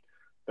made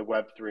the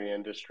Web3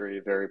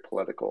 industry very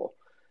political.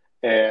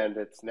 And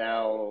it's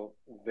now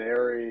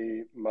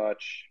very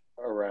much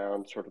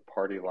around sort of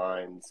party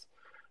lines,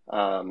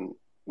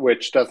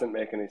 which doesn't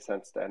make any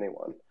sense to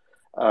anyone.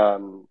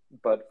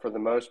 But for the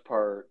most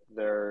part,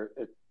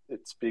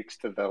 it speaks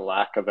to the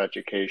lack of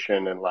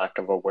education and lack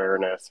of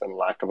awareness and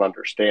lack of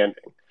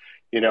understanding.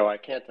 I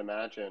can't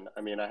imagine.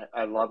 I mean,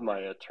 I love my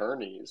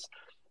attorneys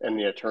and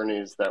the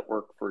attorneys that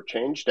work for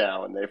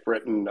ChangeDAO, and they've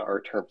written our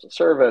terms of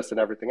service and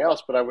everything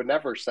else, but I would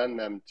never send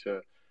them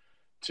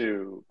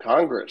to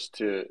Congress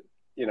to,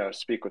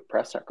 speak with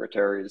press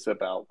secretaries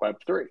about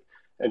Web3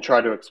 and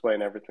try to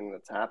explain everything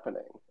that's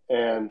happening.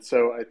 And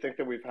so I think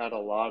that we've had a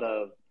lot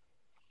of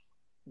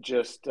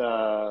just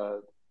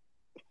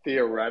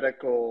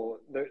theoretical,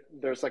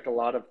 there's like a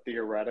lot of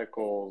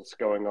theoreticals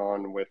going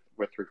on with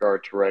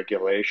regard to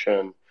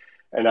regulation.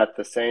 And at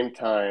the same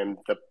time,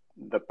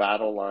 the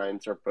battle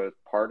lines are both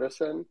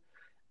partisan,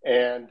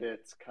 and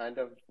it's kind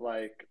of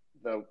like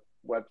the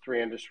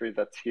Web3 industry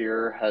that's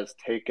here has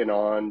taken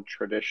on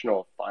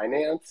traditional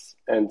finance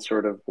and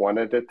sort of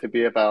wanted it to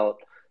be about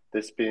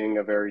this being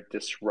a very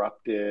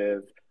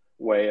disruptive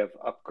way of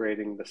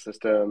upgrading the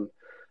system.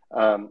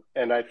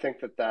 And I think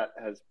that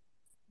has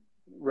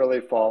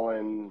really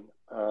fallen,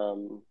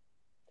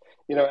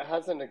 it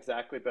hasn't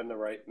exactly been the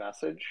right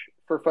message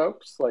for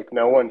folks. Like,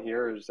 no one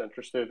here is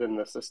interested in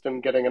the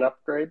system getting an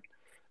upgrade.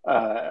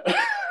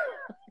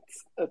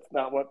 It's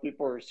not what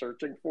people are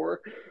searching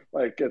for.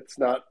 Like, it's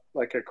not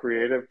like a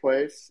creative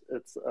place.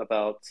 It's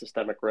about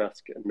systemic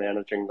risk and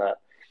managing that.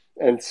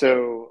 And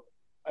so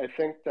I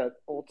think that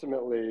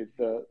ultimately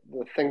the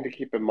thing to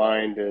keep in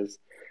mind is,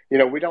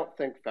 we don't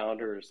think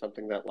Founder is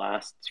something that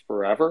lasts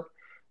forever.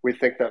 We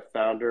think that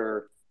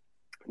Founder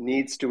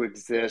needs to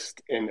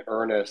exist in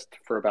earnest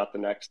for about the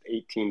next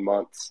 18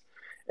 months.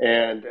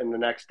 And in the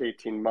next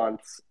 18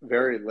 months,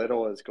 very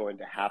little is going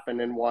to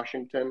happen in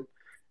Washington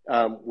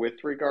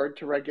with regard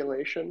to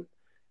regulation.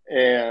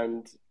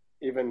 And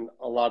even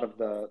a lot of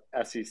the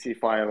SEC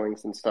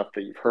filings and stuff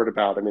that you've heard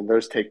about, I mean,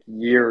 those take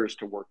years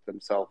to work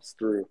themselves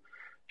through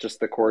just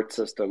the court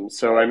system.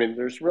 So, I mean,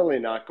 there's really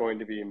not going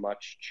to be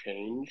much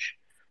change.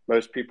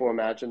 Most people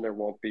imagine there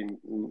won't be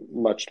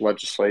much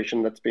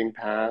legislation that's being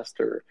passed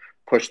or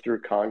pushed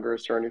through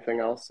Congress or anything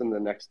else in the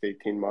next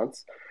 18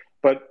 months.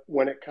 But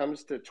when it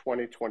comes to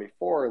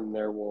 2024, and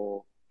there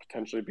will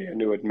potentially be a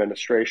new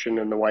administration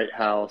in the White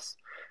House,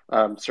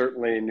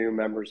 certainly new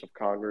members of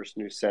Congress,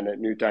 new Senate,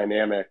 new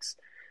dynamics.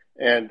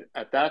 And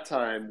at that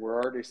time,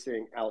 we're already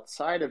seeing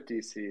outside of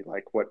DC,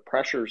 like what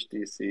pressures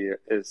DC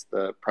is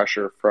the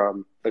pressure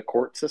from the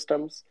court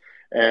systems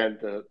and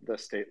the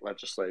state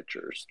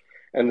legislatures.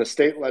 And the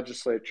state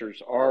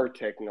legislatures are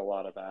taking a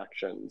lot of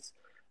actions.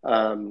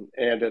 And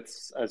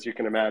it's, as you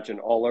can imagine,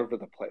 all over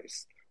the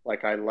place.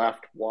 Like, I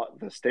left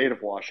the state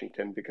of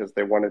Washington because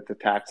they wanted to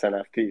tax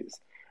NFTs.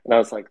 And I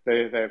was like,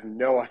 they have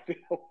no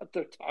idea what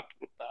they're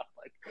talking about.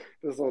 Like,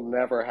 this will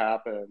never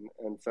happen.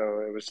 And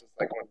so it was just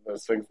like one of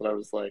those things that I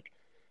was like,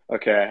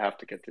 okay, I have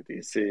to get to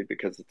DC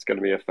because it's going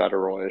to be a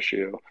federal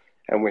issue.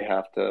 And we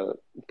have to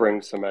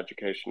bring some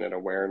education and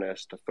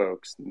awareness to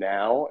folks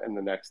now in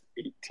the next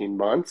 18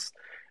 months.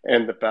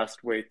 And the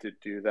best way to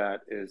do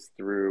that is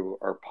through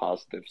our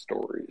positive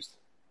stories.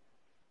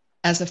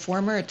 As a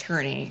former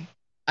attorney,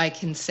 I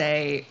can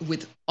say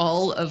with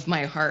all of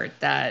my heart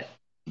that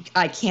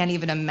I can't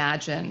even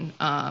imagine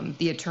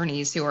the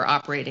attorneys who are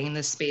operating in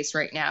this space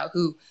right now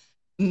who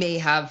may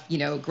have,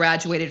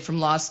 graduated from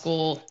law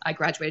school. I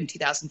graduated in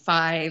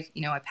 2005.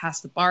 I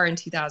passed the bar in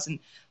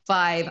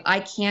 2005. I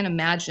can't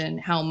imagine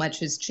how much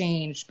has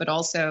changed, but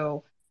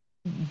also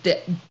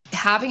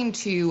having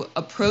to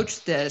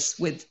approach this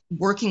with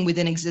working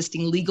within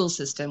existing legal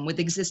system, with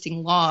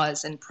existing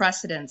laws and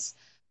precedents,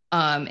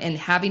 and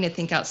having to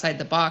think outside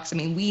the box. I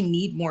mean, we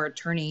need more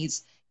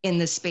attorneys in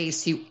the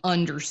space who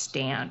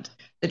understand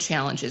the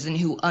challenges and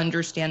who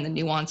understand the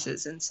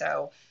nuances. And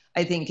so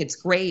I think it's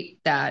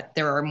great that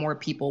there are more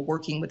people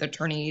working with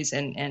attorneys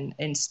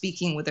and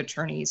speaking with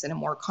attorneys in a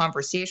more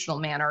conversational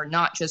manner,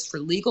 not just for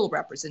legal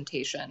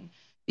representation,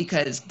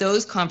 because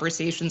those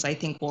conversations, I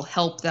think, will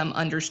help them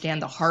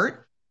understand the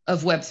heart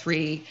of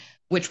Web3,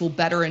 which will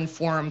better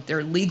inform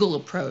their legal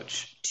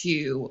approach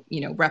to,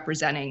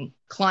 representing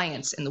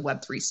clients in the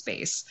Web3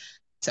 space.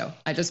 So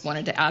I just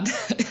wanted to add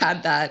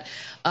that.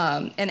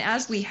 And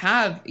as we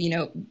have,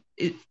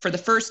 for the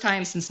first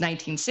time since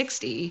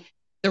 1960,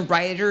 the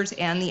writers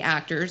and the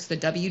actors, the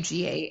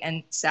WGA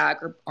and SAG,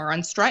 are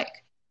on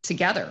strike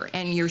together.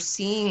 And you're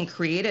seeing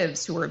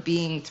creatives who are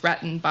being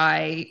threatened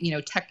by,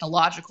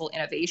 technological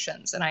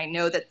innovations. And I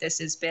know that this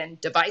has been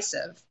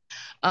divisive.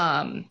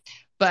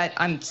 But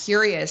I'm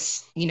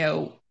curious,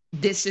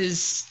 this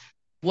is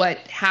what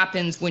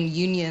happens when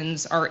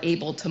unions are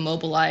able to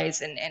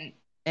mobilize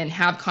and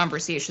have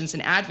conversations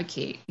and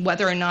advocate.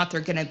 Whether or not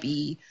they're going to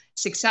be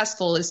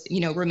successful is,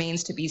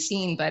 remains to be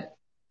seen. But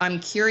I'm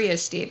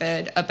curious,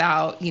 David,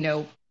 about,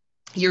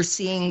 you're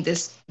seeing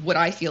this, what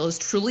I feel is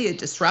truly a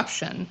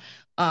disruption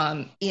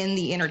in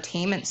the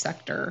entertainment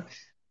sector.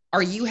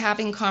 Are you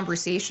having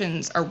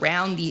conversations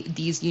around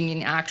these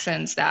union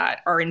actions that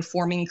are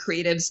informing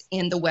creatives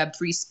in the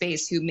Web3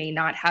 space who may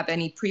not have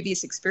any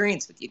previous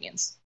experience with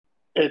unions?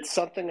 It's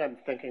something I'm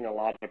thinking a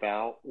lot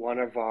about. One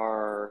of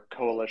our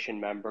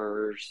coalition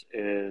members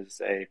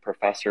is a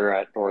professor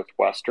at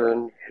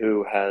Northwestern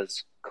who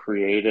has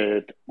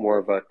created more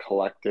of a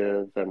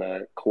collective and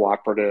a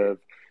cooperative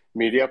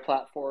media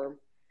platform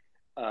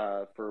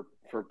for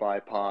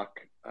BIPOC,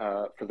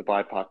 for the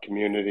BIPOC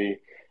community.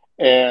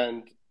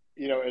 And,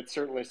 it's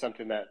certainly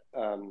something that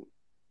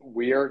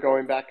we are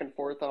going back and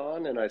forth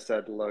on. And I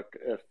said, look,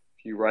 if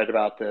you write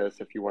about this,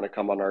 if you want to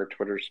come on our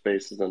Twitter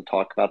spaces and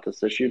talk about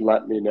this issue,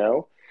 let me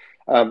know.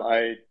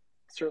 I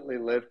certainly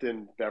lived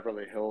in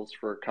Beverly Hills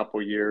for a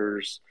couple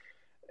years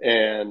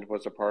and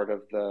was a part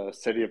of the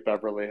City of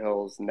Beverly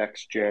Hills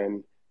Next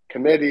Gen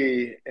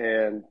committee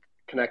and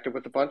connected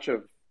with a bunch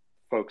of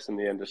folks in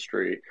the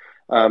industry.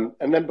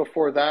 And then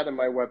before that, in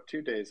my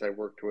Web2 days, I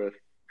worked with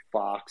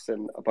Fox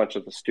and a bunch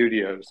of the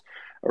studios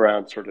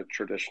around sort of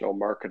traditional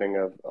marketing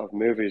of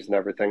movies and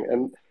everything.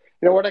 And,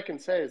 what I can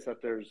say is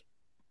that there's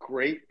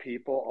great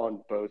people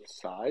on both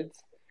sides.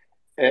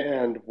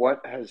 And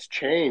what has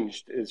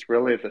changed is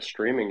really the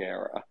streaming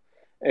era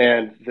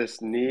and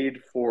this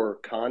need for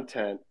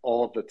content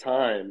all the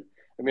time.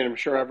 I mean, I'm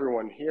sure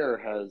everyone here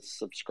has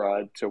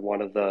subscribed to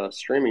one of the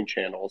streaming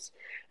channels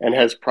and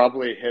has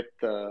probably hit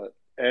the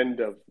end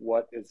of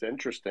what is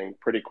interesting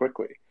pretty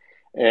quickly.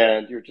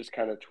 And you're just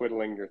kind of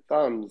twiddling your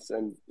thumbs.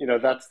 And,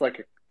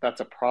 that's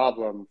a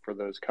problem for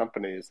those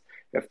companies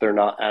if they're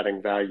not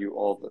adding value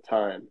all the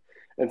time.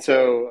 And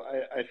so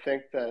I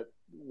think that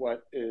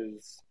what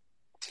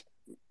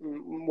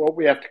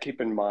we have to keep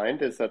in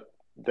mind is that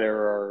there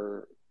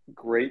are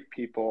great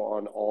people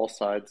on all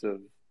sides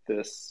of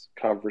this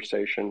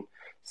conversation,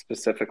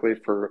 specifically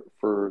for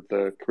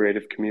the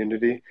creative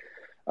community,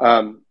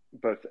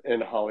 both in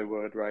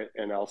Hollywood, right,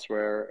 and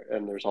elsewhere.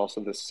 And there's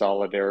also this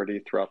solidarity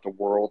throughout the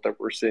world that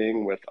we're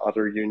seeing with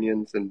other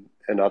unions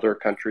and other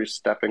countries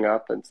stepping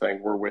up and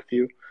saying, we're with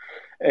you.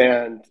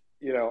 And,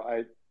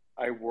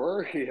 I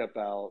worry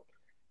about,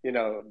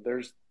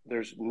 there's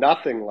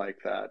nothing like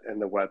that in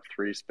the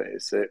Web3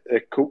 space.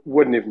 It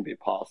wouldn't even be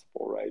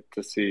possible, right,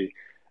 to see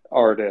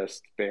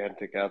artists band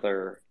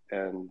together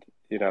and,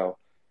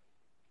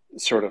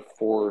 sort of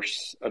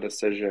force a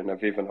decision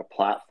of even a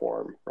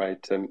platform,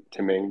 right, to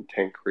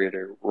maintain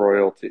creator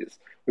royalties.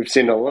 We've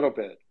seen a little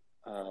bit,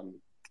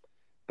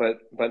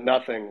 but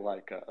nothing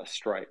like a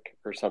strike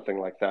or something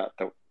like that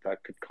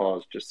could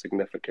cause just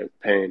significant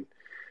pain.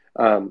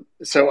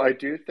 So I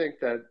do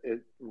think that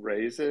it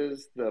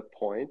raises the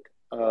point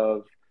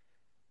of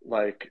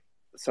like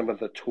some of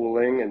the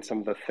tooling and some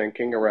of the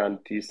thinking around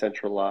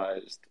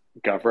decentralized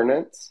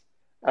governance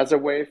as a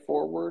way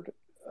forward,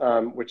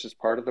 which is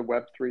part of the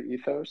Web3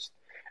 ethos.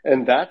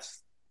 And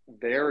that's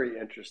very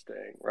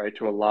interesting, right,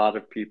 to a lot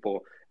of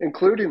people,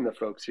 including the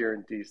folks here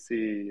in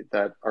DC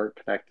that aren't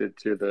connected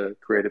to the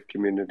creative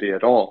community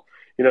at all.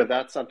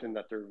 That's something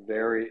that they're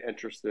very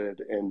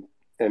interested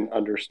in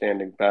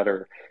understanding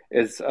better,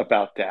 is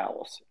about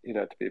DAOs,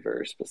 to be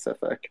very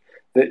specific.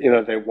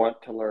 That, they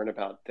want to learn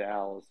about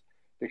DAOs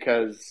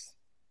because,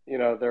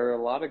 there are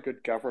a lot of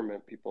good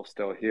government people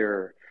still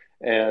here.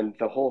 And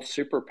the whole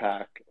super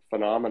PAC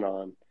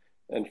phenomenon,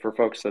 and for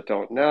folks that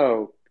don't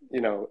know,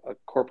 a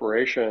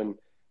corporation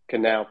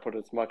can now put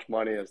as much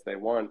money as they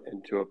want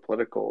into a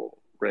political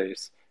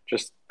race,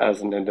 just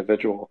as an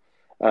individual.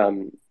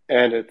 And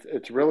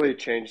it's really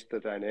changed the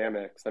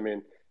dynamics. I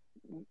mean,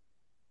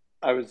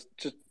 I was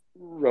just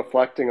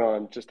reflecting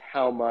on just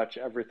how much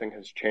everything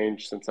has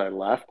changed since I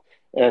left.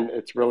 And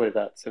it's really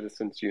that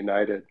Citizens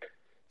United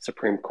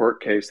Supreme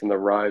Court case and the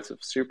rise of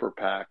super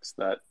PACs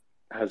that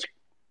has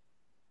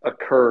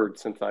occurred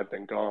since I've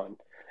been gone.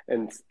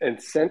 And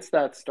since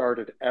that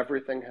started,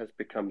 everything has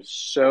become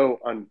so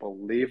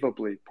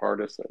unbelievably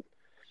partisan.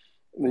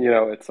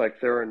 It's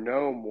like there are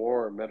no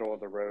more middle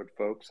of the road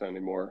folks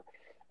anymore.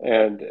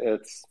 And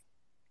it's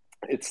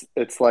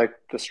like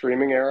the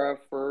streaming era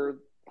for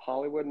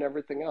Hollywood and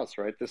everything else,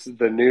 right? This is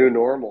the new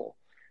normal,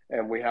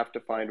 and we have to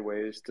find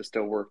ways to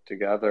still work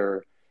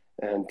together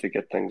and to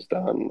get things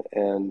done.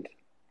 And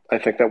I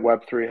think that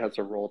Web3 has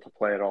a role to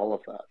play in all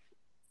of that.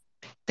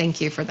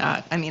 Thank you for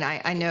that. I mean,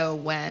 I know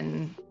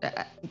when,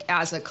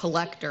 as a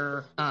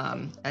collector,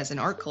 as an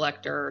art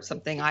collector,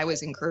 something I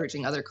was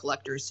encouraging other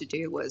collectors to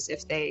do was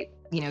if they,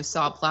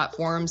 saw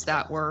platforms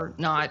that were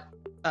not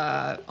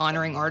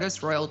honoring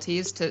artist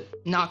royalties, to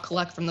not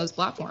collect from those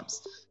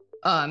platforms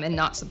and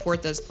not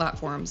support those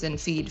platforms and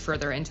feed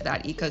further into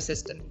that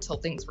ecosystem until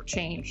things were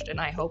changed. And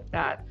I hope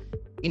that,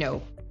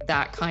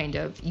 that kind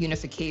of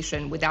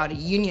unification without a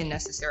union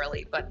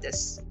necessarily, but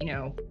this,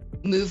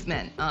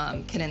 movement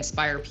can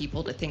inspire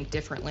people to think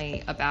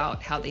differently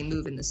about how they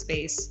move in the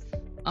space.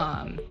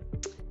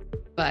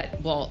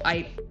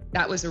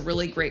 That was a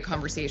really great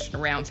conversation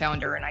around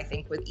Founder. And I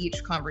think with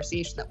each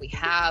conversation that we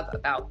have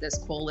about this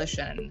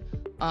coalition,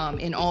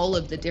 in all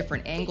of the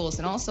different angles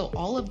and also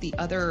all of the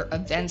other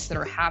events that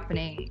are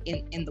happening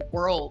in the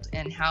world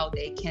and how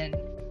they can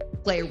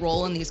play a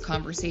role in these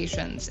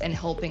conversations and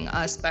helping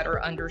us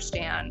better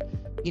understand,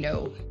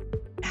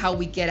 how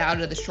we get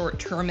out of the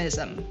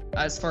short-termism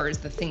as far as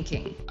the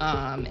thinking,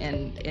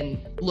 and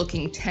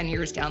looking 10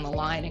 years down the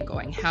line and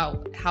going,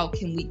 how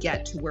can we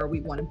get to where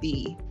we want to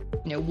be?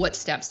 What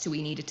steps do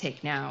we need to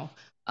take now?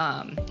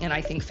 And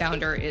I think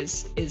Founder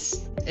is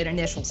an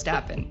initial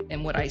step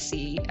in what I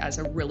see as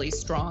a really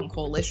strong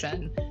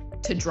coalition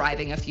to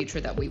driving a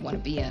future that we want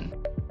to be in.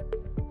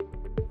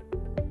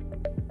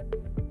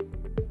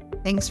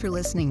 Thanks for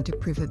listening to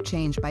Proof of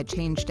Change by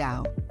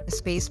ChangeDAO, a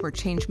space where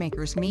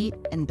changemakers meet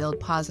and build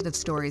positive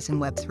stories in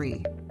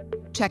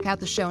Web3. Check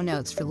out the show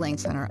notes for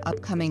links on our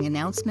upcoming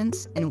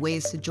announcements and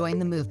ways to join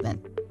the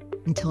movement.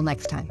 Until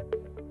next time.